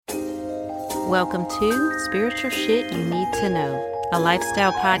Welcome to Spiritual Shit You Need to Know, a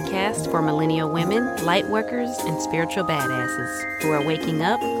lifestyle podcast for millennial women, light workers, and spiritual badasses who are waking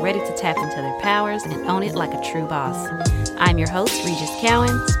up, ready to tap into their powers and own it like a true boss. I'm your host, Regis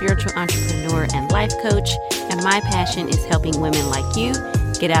Cowan, spiritual entrepreneur and life coach, and my passion is helping women like you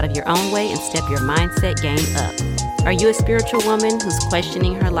get out of your own way and step your mindset game up. Are you a spiritual woman who's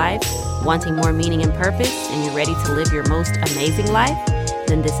questioning her life, wanting more meaning and purpose, and you're ready to live your most amazing life?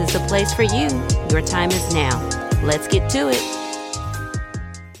 Then this is the place for you. Your time is now. Let's get to it.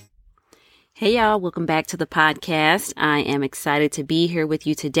 Hey y'all, welcome back to the podcast. I am excited to be here with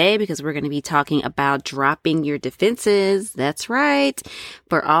you today because we're going to be talking about dropping your defenses. That's right.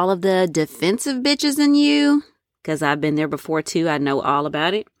 For all of the defensive bitches in you, because I've been there before too. I know all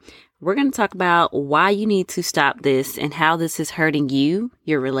about it. We're going to talk about why you need to stop this and how this is hurting you,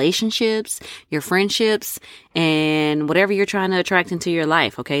 your relationships, your friendships, and whatever you're trying to attract into your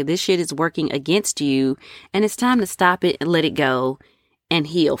life. Okay, this shit is working against you and it's time to stop it and let it go and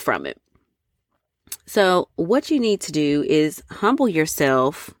heal from it. So what you need to do is humble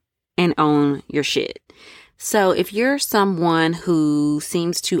yourself and own your shit. So if you're someone who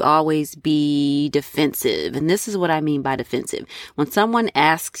seems to always be defensive, and this is what I mean by defensive, when someone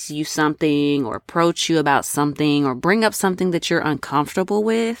asks you something or approach you about something or bring up something that you're uncomfortable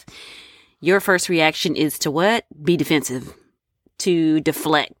with, your first reaction is to what? Be defensive, to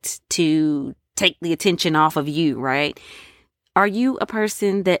deflect, to take the attention off of you, right? Are you a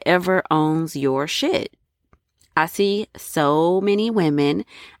person that ever owns your shit? I see so many women.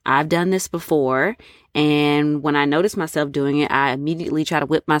 I've done this before. And when I notice myself doing it, I immediately try to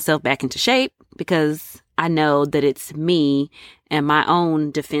whip myself back into shape because I know that it's me and my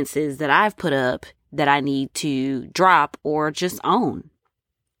own defenses that I've put up that I need to drop or just own.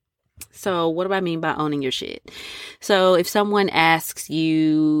 So what do I mean by owning your shit? So if someone asks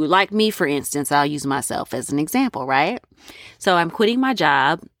you, like me, for instance, I'll use myself as an example, right? So I'm quitting my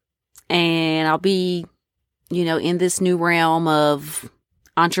job and I'll be, in this new realm of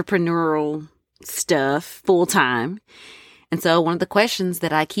entrepreneurial stuff full time. And so one of the questions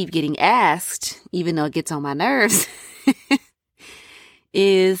that I keep getting asked, even though it gets on my nerves,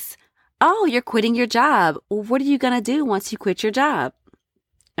 is, oh, you're quitting your job. Well, what are you going to do once you quit your job?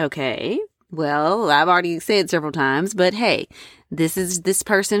 Okay, well, I've already said several times, but hey, this is this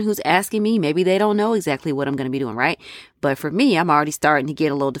person who's asking me. Maybe they don't know exactly what I'm going to be doing, right? But for me, I'm already starting to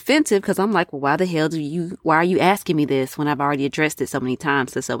get a little defensive because I'm like, well, why are you asking me this when I've already addressed it so many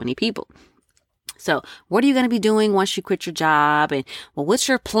times to so many people? So what are you going to be doing once you quit your job? And well, what's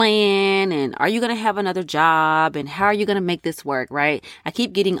your plan? And are you going to have another job? And how are you going to make this work? Right? I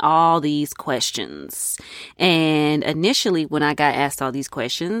keep getting all these questions. And initially, when I got asked all these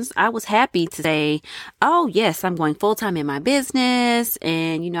questions, I was happy to say, oh, yes, I'm going full time in my business.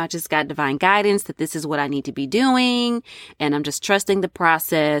 And, I just got divine guidance that this is what I need to be doing. And I'm just trusting the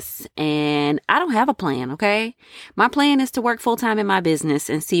process. And I don't have a plan. Okay. My plan is to work full time in my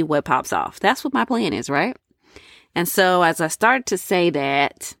business and see what pops off. That's what my plan is, right? And so as I started to say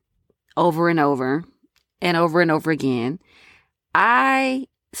that over and over and over and over again, I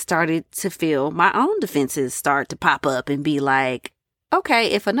started to feel my own defenses start to pop up and be like,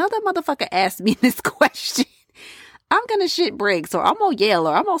 okay, if another motherfucker asks me this question, I'm going to shit bricks or I'm going to yell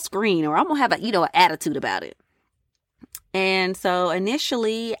or I'm going to scream or I'm going to have an attitude about it. And so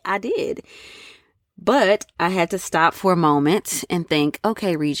initially I did, but I had to stop for a moment and think,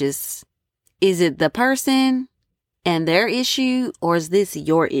 okay, Regis, is it the person and their issue, or is this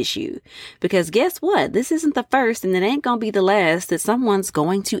your issue? Because guess what? This isn't the first and it ain't going to be the last that someone's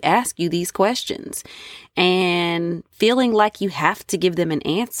going to ask you these questions. And feeling like you have to give them an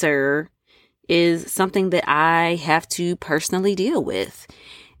answer is something that I have to personally deal with.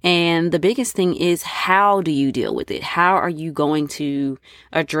 And the biggest thing is, how do you deal with it? How are you going to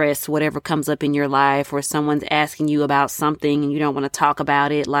address whatever comes up in your life, or someone's asking you about something and you don't want to talk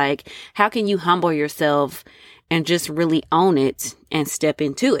about it? Like, how can you humble yourself and just really own it and step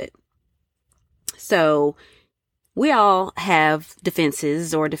into it? So we all have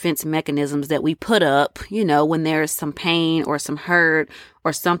defenses or defense mechanisms that we put up, when there's some pain or some hurt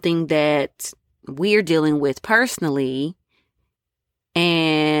or something that we're dealing with personally.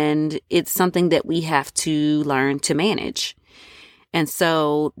 And it's something that we have to learn to manage. And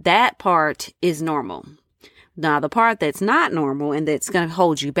so that part is normal. Now, the part that's not normal and that's going to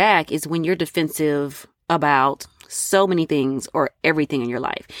hold you back is when you're defensive about so many things or everything in your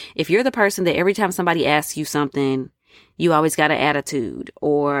life. If you're the person that every time somebody asks you something, you always got an attitude,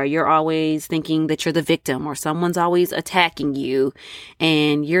 or you're always thinking that you're the victim, or someone's always attacking you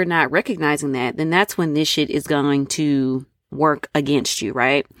and you're not recognizing that, then that's when this shit is going to work against you,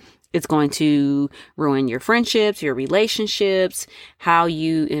 right? It's going to ruin your friendships, your relationships, how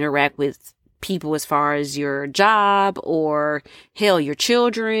you interact with people as far as your job or hell, your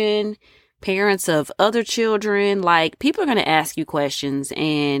children, parents of other children. Like, people are going to ask you questions,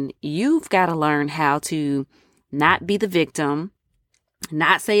 and you've got to learn how to not be the victim,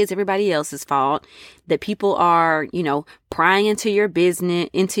 not say it's everybody else's fault, that people are, prying into your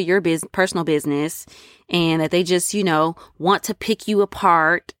personal business, and that they just, want to pick you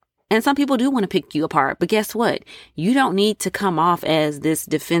apart. And some people do want to pick you apart, but guess what? You don't need to come off as this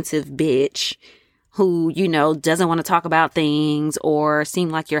defensive bitch who, doesn't want to talk about things or seem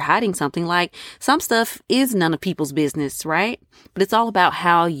like you're hiding something. Like, some stuff is none of people's business, right? But it's all about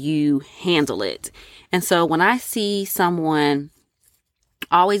how you handle it. And so when I see someone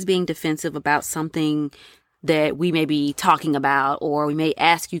always being defensive about something that we may be talking about or we may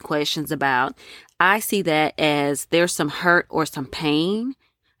ask you questions about, I see that as there's some hurt or some pain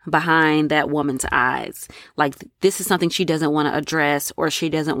behind that woman's eyes. Like, this is something she doesn't want to address, or she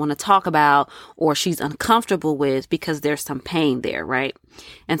doesn't want to talk about, or she's uncomfortable with, because there's some pain there, right?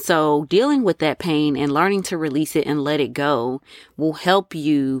 And so dealing with that pain and learning to release it and let it go will help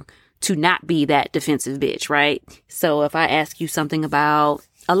you to not be that defensive bitch, right? So if I ask you something about,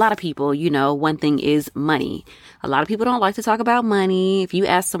 a lot of people, one thing is money. A lot of people don't like to talk about money. If you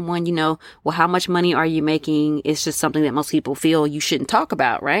ask someone, well, how much money are you making? It's just something that most people feel you shouldn't talk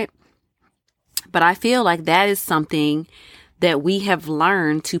about, right? But I feel like that is something that we have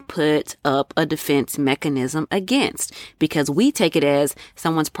learned to put up a defense mechanism against, because we take it as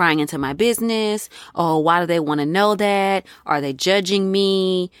someone's prying into my business. Oh, why do they want to know that? Are they judging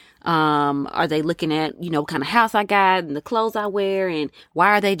me? Are they looking at, what kind of house I got and the clothes I wear, and why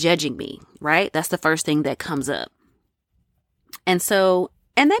are they judging me? Right? That's the first thing that comes up.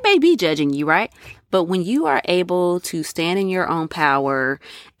 And they may be judging you, right? But when you are able to stand in your own power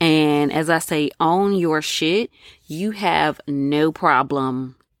and, as I say, own your shit, you have no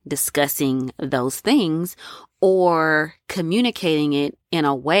problem discussing those things or communicating it in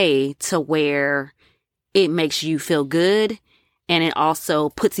a way to where it makes you feel good. And it also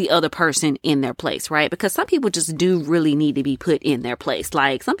puts the other person in their place, right? Because some people just do really need to be put in their place.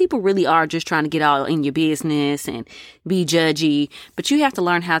 Like, some people really are just trying to get all in your business and be judgy. But you have to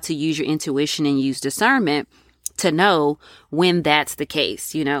learn how to use your intuition and use discernment to know when that's the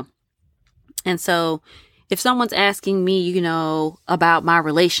case, And so if someone's asking me, about my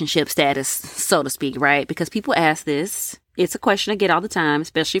relationship status, so to speak, right? Because people ask this. It's a question I get all the time,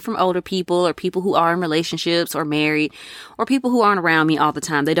 especially from older people or people who are in relationships or married, or people who aren't around me all the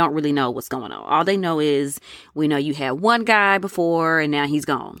time. They don't really know what's going on. All they know is, we know you had one guy before and now he's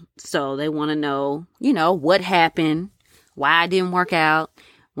gone. So they want to know, what happened, why it didn't work out.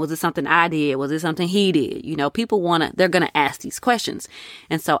 Was it something I did? Was it something he did? People they're going to ask these questions.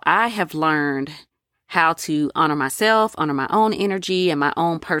 And so I have learned how to honor myself, honor my own energy and my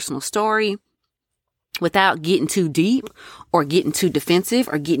own personal story, without getting too deep or getting too defensive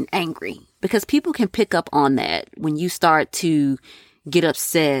or getting angry, because people can pick up on that when you start to get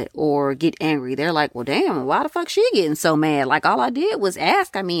upset or get angry. They're like, well, damn, why the fuck she getting so mad? Like, all I did was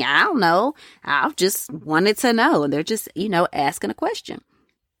ask. I don't know. I just wanted to know. And they're just, asking a question.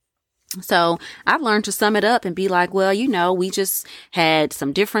 So I've learned to sum it up and be like, well, we just had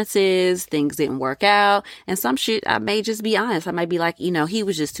some differences. Things didn't work out. And some shit, I may just be honest. I might be like, he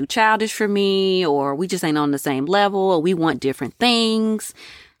was just too childish for me, or we just ain't on the same level, or we want different things.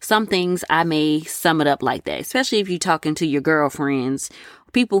 Some things I may sum it up like that, especially if you're talking to your girlfriends,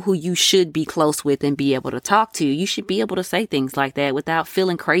 people who you should be close with and be able to talk to. You should be able to say things like that without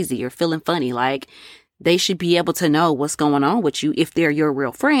feeling crazy or feeling funny. Like, they should be able to know what's going on with you if they're your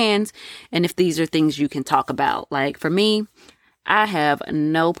real friends, and if these are things you can talk about. Like, for me, I have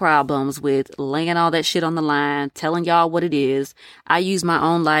no problems with laying all that shit on the line, telling y'all what it is. I use my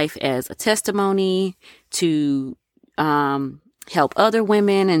own life as a testimony to help other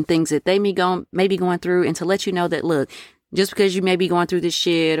women and things that they may be going through, and to let you know that, look, just because you may be going through this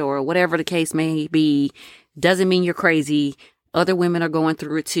shit or whatever the case may be, doesn't mean you're crazy. Other women are going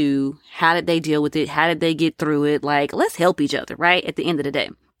through it too. How did they deal with it? How did they get through it? Like, let's help each other, right? At the end of the day.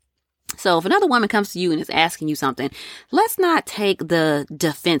 So if another woman comes to you and is asking you something, let's not take the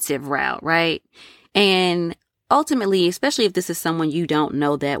defensive route, right? And ultimately, especially if this is someone you don't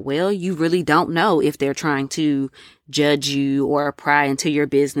know that well, you really don't know if they're trying to judge you or pry into your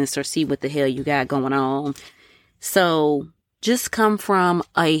business or see what the hell you got going on. So just come from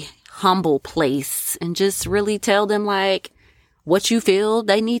a humble place and just really tell them, like, what you feel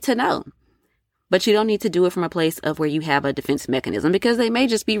they need to know. But you don't need to do it from a place of where you have a defense mechanism, because they may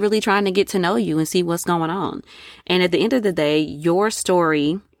just be really trying to get to know you and see what's going on. And at the end of the day, your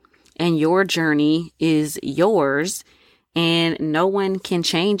story and your journey is yours, and no one can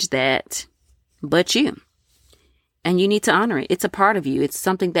change that but you. And you need to honor it. It's a part of you. It's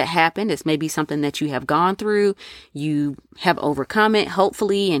something that happened. It's maybe something that you have gone through. You have overcome it,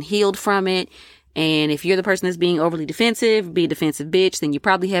 hopefully, and healed from it. And if you're the person that's being overly defensive, be a defensive bitch, then you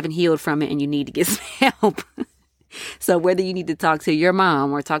probably haven't healed from it and you need to get some help. So whether you need to talk to your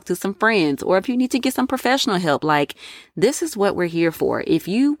mom or talk to some friends, or if you need to get some professional help, like, this is what we're here for. If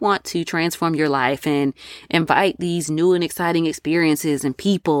you want to transform your life and invite these new and exciting experiences and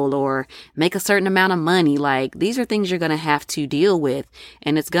people, or make a certain amount of money, like, these are things you're going to have to deal with,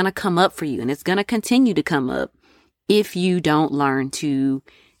 and it's going to come up for you, and it's going to continue to come up if you don't learn to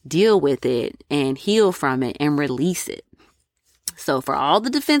deal with it and heal from it and release it. So for all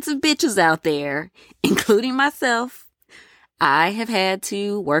the defensive bitches out there, including myself, I have had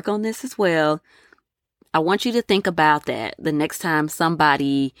to work on this as well. I want you to think about that the next time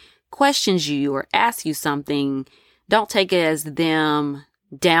somebody questions you or asks you something. Don't take it as them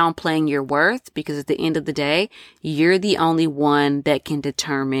downplaying your worth, because at the end of the day, you're the only one that can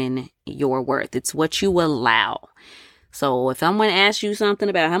determine your worth. It's what you allow. So if someone asks you something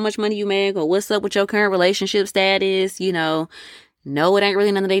about how much money you make or what's up with your current relationship status, no, it ain't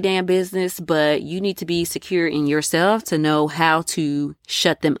really none of their damn business, but you need to be secure in yourself to know how to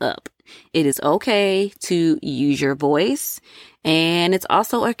shut them up. It is okay to use your voice, and it's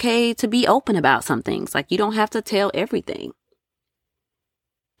also okay to be open about some things. Like, you don't have to tell everything.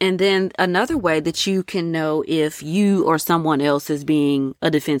 And then another way that you can know if you or someone else is being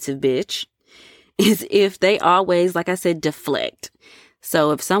a defensive bitch is if they always, like I said, deflect. So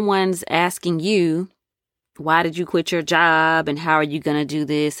if someone's asking you, why did you quit your job and how are you going to do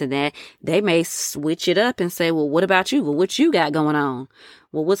this and that, they may switch it up and say, well, what about you? Well, what you got going on?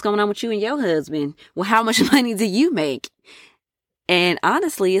 Well, what's going on with you and your husband? Well, how much money do you make? And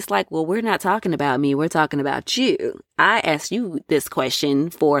honestly, it's like, well, we're not talking about me. We're talking about you. I asked you this question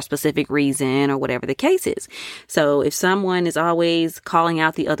for a specific reason, or whatever the case is. So if someone is always calling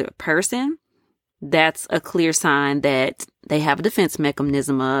out the other person, that's a clear sign that they have a defense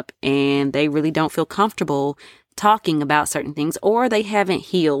mechanism up and they really don't feel comfortable talking about certain things, or they haven't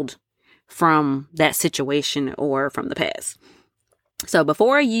healed from that situation or from the past. So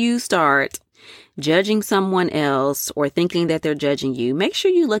before you start judging someone else or thinking that they're judging you, make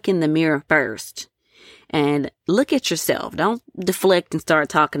sure you look in the mirror first and look at yourself. Don't deflect and start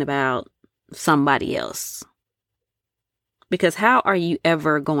talking about somebody else. Because how are you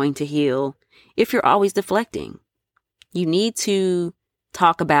ever going to heal if you're always deflecting? You need to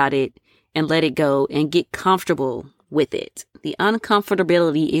talk about it and let it go and get comfortable with it. The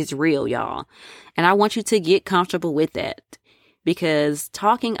uncomfortability is real, y'all. And I want you to get comfortable with that, because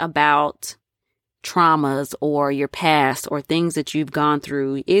talking about traumas or your past or things that you've gone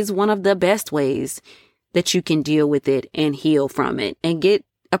through is one of the best ways that you can deal with it and heal from it and get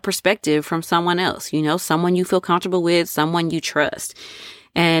a perspective from someone else, someone you feel comfortable with, someone you trust.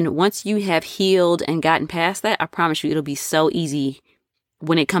 And once you have healed and gotten past that, I promise you it'll be so easy.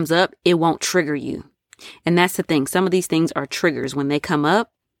 When it comes up, it won't trigger you. And that's the thing. Some of these things are triggers. When they come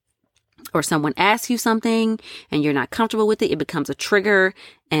up or someone asks you something and you're not comfortable with it, it becomes a trigger,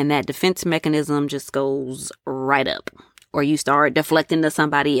 and that defense mechanism just goes right up, or you start deflecting to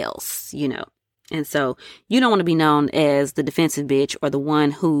somebody else, And so you don't want to be known as the defensive bitch or the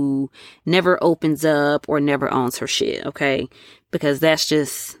one who never opens up or never owns her shit, okay? Because that's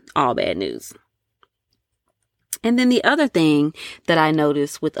just all bad news. And then the other thing that I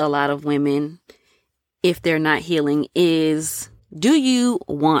notice with a lot of women, if they're not healing, is, do you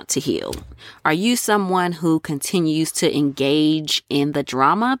want to heal? Are you someone who continues to engage in the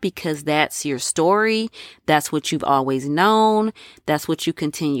drama because that's your story? That's what you've always known. That's what you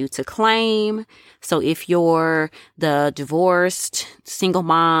continue to claim. So if you're the divorced single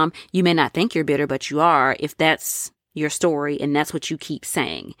mom, you may not think you're bitter, but you are, if that's your story and that's what you keep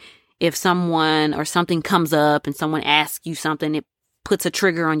saying. If someone or something comes up and someone asks you something, it puts a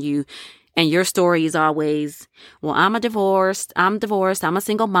trigger on you. And your story is always, well, I'm divorced, I'm a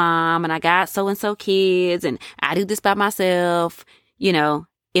single mom, and I got so-and-so kids, and I do this by myself.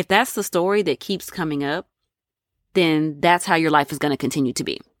 If that's the story that keeps coming up, then that's how your life is going to continue to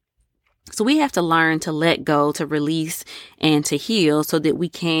be. So we have to learn to let go, to release, and to heal so that we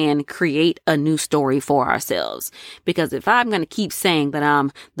can create a new story for ourselves. Because if I'm going to keep saying that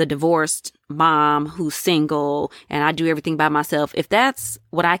I'm the divorced mom who's single and I do everything by myself, if that's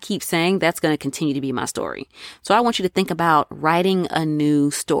what I keep saying, that's going to continue to be my story. So I want you to think about writing a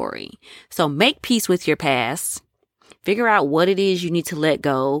new story. So make peace with your past. Figure out what it is you need to let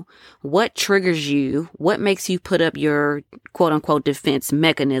go, what triggers you, what makes you put up your quote unquote defense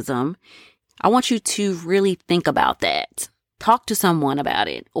mechanism. I want you to really think about that. Talk to someone about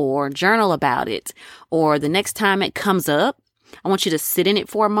it or journal about it. Or the next time it comes up, I want you to sit in it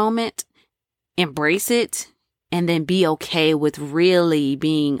for a moment, embrace it, and then be okay with really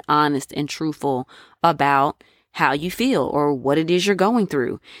being honest and truthful about how you feel or what it is you're going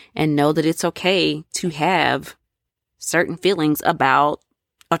through, and know that it's okay to have certain feelings about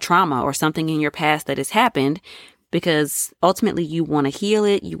a trauma or something in your past that has happened, because ultimately you want to heal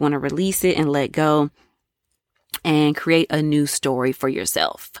it, you want to release it and let go and create a new story for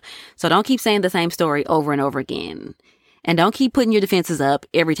yourself. So don't keep saying the same story over and over again, and don't keep putting your defenses up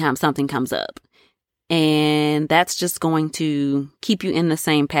every time something comes up. And that's just going to keep you in the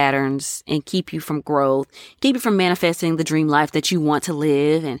same patterns and keep you from growth, keep you from manifesting the dream life that you want to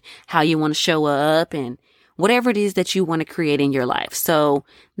live and how you want to show up and whatever it is that you want to create in your life. So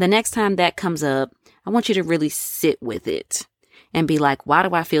the next time that comes up, I want you to really sit with it and be like, why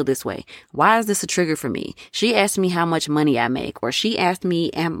do I feel this way? Why is this a trigger for me? She asked me how much money I make, or she asked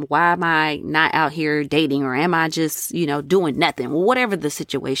me, why am I not out here dating, or am I just, doing nothing? Well, whatever the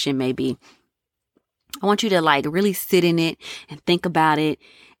situation may be. I want you to really sit in it and think about it,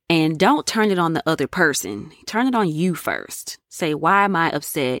 and don't turn it on the other person. Turn it on you first. Say, why am I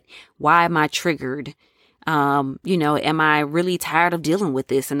upset? Why am I triggered? Am I really tired of dealing with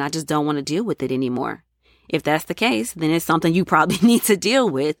this and I just don't want to deal with it anymore? If that's the case, then it's something you probably need to deal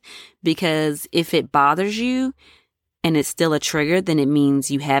with, because if it bothers you and it's still a trigger, then it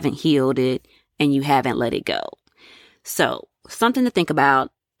means you haven't healed it and you haven't let it go. So something to think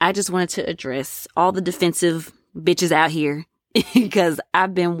about. I just wanted to address all the defensive bitches out here because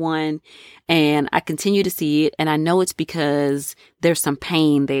I've been one and I continue to see it. And I know it's because there's some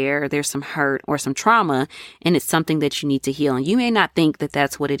pain there, there's some hurt or some trauma, and it's something that you need to heal. And you may not think that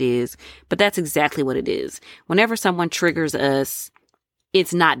that's what it is, but that's exactly what it is. Whenever someone triggers us,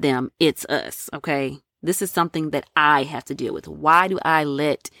 it's not them, it's us. Okay. This is something that I have to deal with. Why do I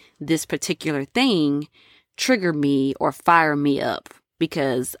let this particular thing trigger me or fire me up?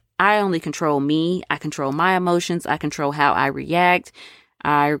 Because I only control me. I control my emotions. I control how I react.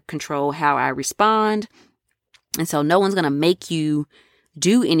 I control how I respond. And so no one's going to make you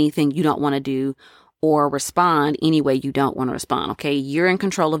do anything you don't want to do or respond any way you don't want to respond. Okay. You're in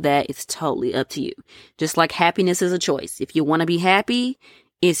control of that. It's totally up to you. Just like happiness is a choice. If you want to be happy,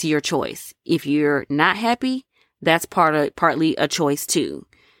 it's your choice. If you're not happy, that's partly a choice too.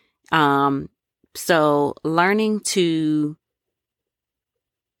 So learning to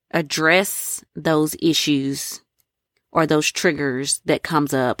address those issues or those triggers that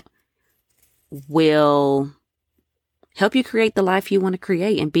comes up will help you create the life you want to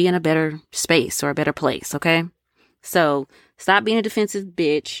create and be in a better space or a better place. Okay. So stop being a defensive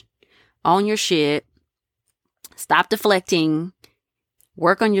bitch. Own your shit. Stop deflecting.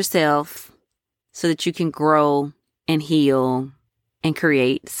 Work on yourself so that you can grow and heal and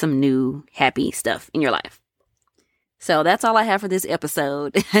create some new happy stuff in your life. So that's all I have for this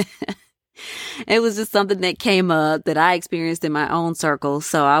episode. It was just something that came up that I experienced in my own circle.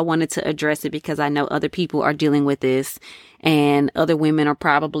 So I wanted to address it because I know other people are dealing with this, and other women are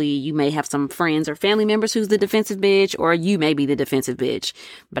probably, you may have some friends or family members who's the defensive bitch, or you may be the defensive bitch.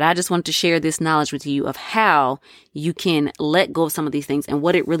 But I just wanted to share this knowledge with you of how you can let go of some of these things and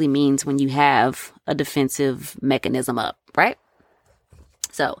what it really means when you have a defensive mechanism up, right?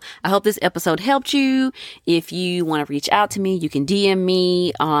 So I hope this episode helped you. If you want to reach out to me, you can DM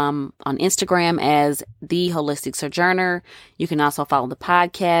me on Instagram as The Holistic Sojourner. You can also follow the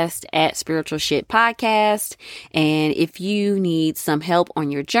podcast at Spiritual Shit Podcast. And if you need some help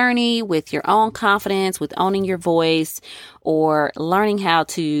on your journey with your own confidence, with owning your voice, or learning how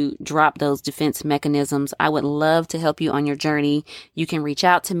to drop those defense mechanisms, I would love to help you on your journey. You can reach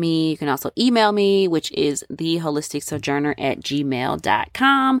out to me. You can also email me, which is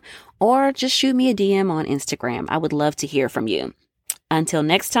theholisticsojourner@gmail.com, or just shoot me a DM on Instagram. I would love to hear from you. Until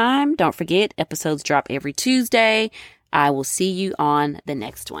next time, don't forget, episodes drop every Tuesday. I will see you on the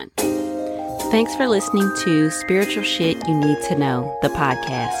next one. Thanks for listening to Spiritual Shit You Need to Know, the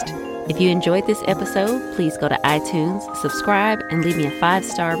podcast. If you enjoyed this episode, please go to iTunes, subscribe, and leave me a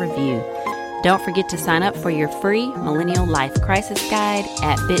 5-star review. Don't forget to sign up for your free Millennial Life Crisis Guide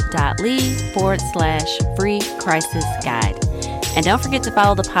at bit.ly/free crisis guide. And don't forget to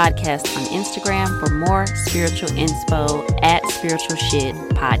follow the podcast on Instagram for more spiritual inspo at Spiritual Shit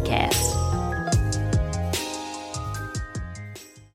Podcast.